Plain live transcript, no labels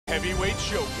heavyweight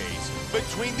showcase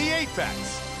between the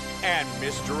Apex and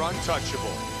Mr.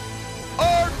 Untouchable.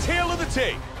 Our tale of the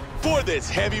tape for this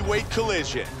heavyweight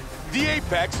collision. The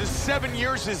Apex is 7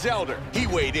 years his elder. He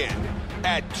weighed in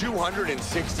at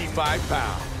 265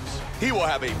 pounds. He will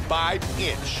have a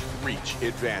 5-inch reach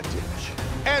advantage.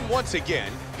 And once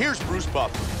again, here's Bruce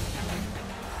Buffer.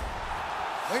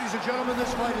 Ladies and gentlemen,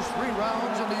 this fight is 3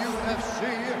 rounds in the UFC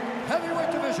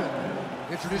heavyweight division.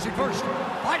 Introducing first,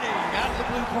 fighting out of the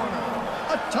blue corner,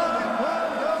 a time-young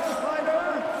fighter.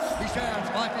 He stands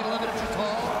 5 feet 11 inches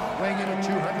tall, weighing in at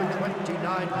 229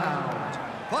 pounds.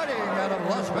 Fighting out of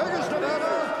Las Vegas,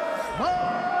 Nevada,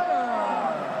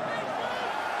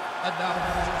 and now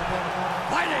his opponent,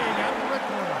 fighting out of the red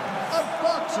corner, a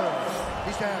boxer.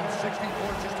 He stands 6 feet 4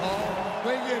 inches tall,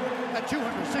 weighing in at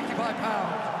 265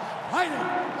 pounds. Fighting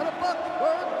out of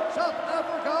Buckford, South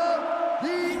Africa,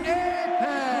 the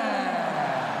Apex.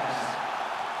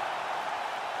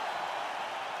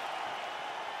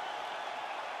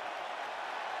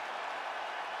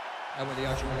 And when the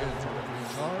action begins, our referee in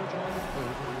charge,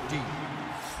 Herb Dean.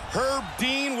 Herb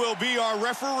Dean will be our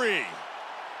referee.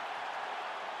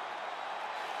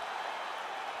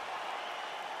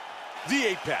 The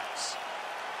Apex,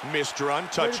 Mr.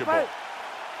 Untouchable.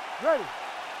 Ready.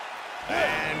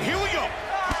 And here we go.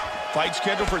 Fight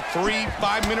scheduled for 3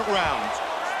 5-minute rounds.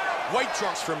 White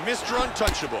trunks for Mr.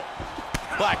 Untouchable.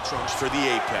 Black trunks for the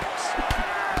Apex.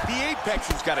 The Apex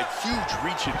has got a huge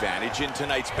reach advantage in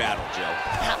tonight's battle, Joe.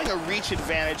 Having a reach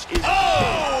advantage is...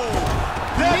 Oh!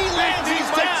 That He lands, big knee he's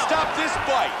might down. stop this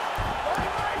fight.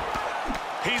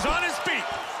 He's on his feet.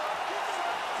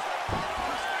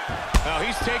 Now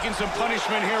he's taking some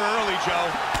punishment here early, Joe.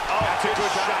 Oh, that's a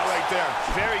good shot right there.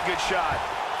 Very good shot.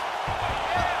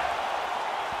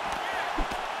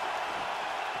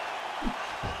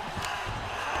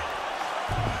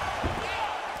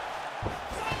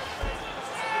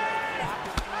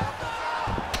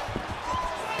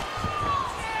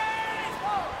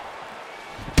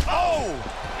 Oh!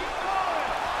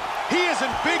 He is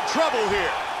in big trouble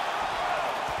here.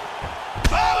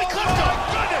 Oh, he clipped him!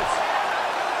 Goodness!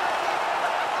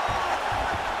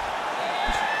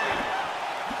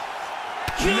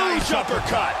 Nice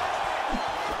uppercut.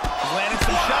 Landed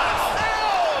some shots.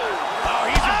 Oh,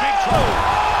 he's in big trouble.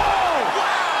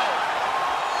 Wow!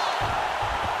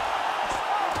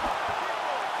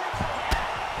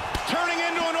 Turning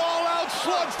into an all-out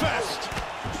slugfest.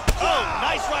 Oh,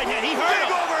 nice right hand. He hurt Big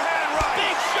him. overhand right.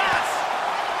 Big shots.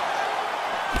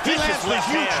 He Vicious lands the left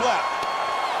huge hand. left.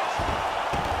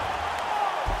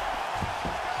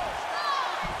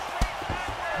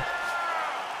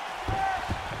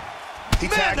 He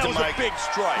Man, tagged that him, was Mike. a big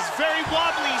strike. He's very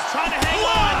wobbly. He's trying to hang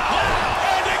Wow. on.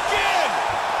 And again!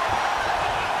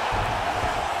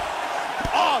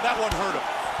 Oh, that one hurt him.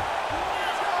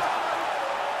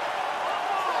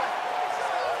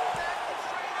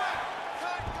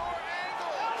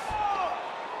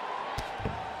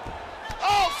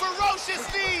 Oh, ferocious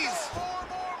knees.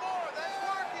 That's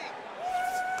working.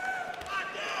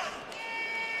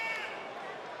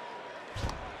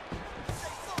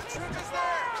 Trip is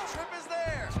there. Trip is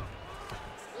there.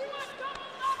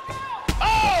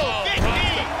 Oh, big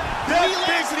knee. That He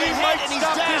lands big in the knee head might and he's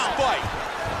stop this down. fight.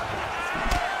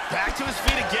 Back to his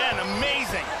feet again.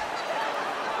 Amazing.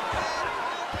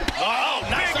 Oh,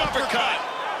 nice Big uppercut.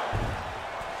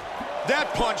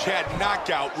 That punch had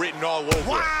knockout written all over it.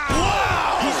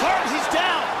 Wow. He's hurt. He's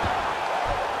down.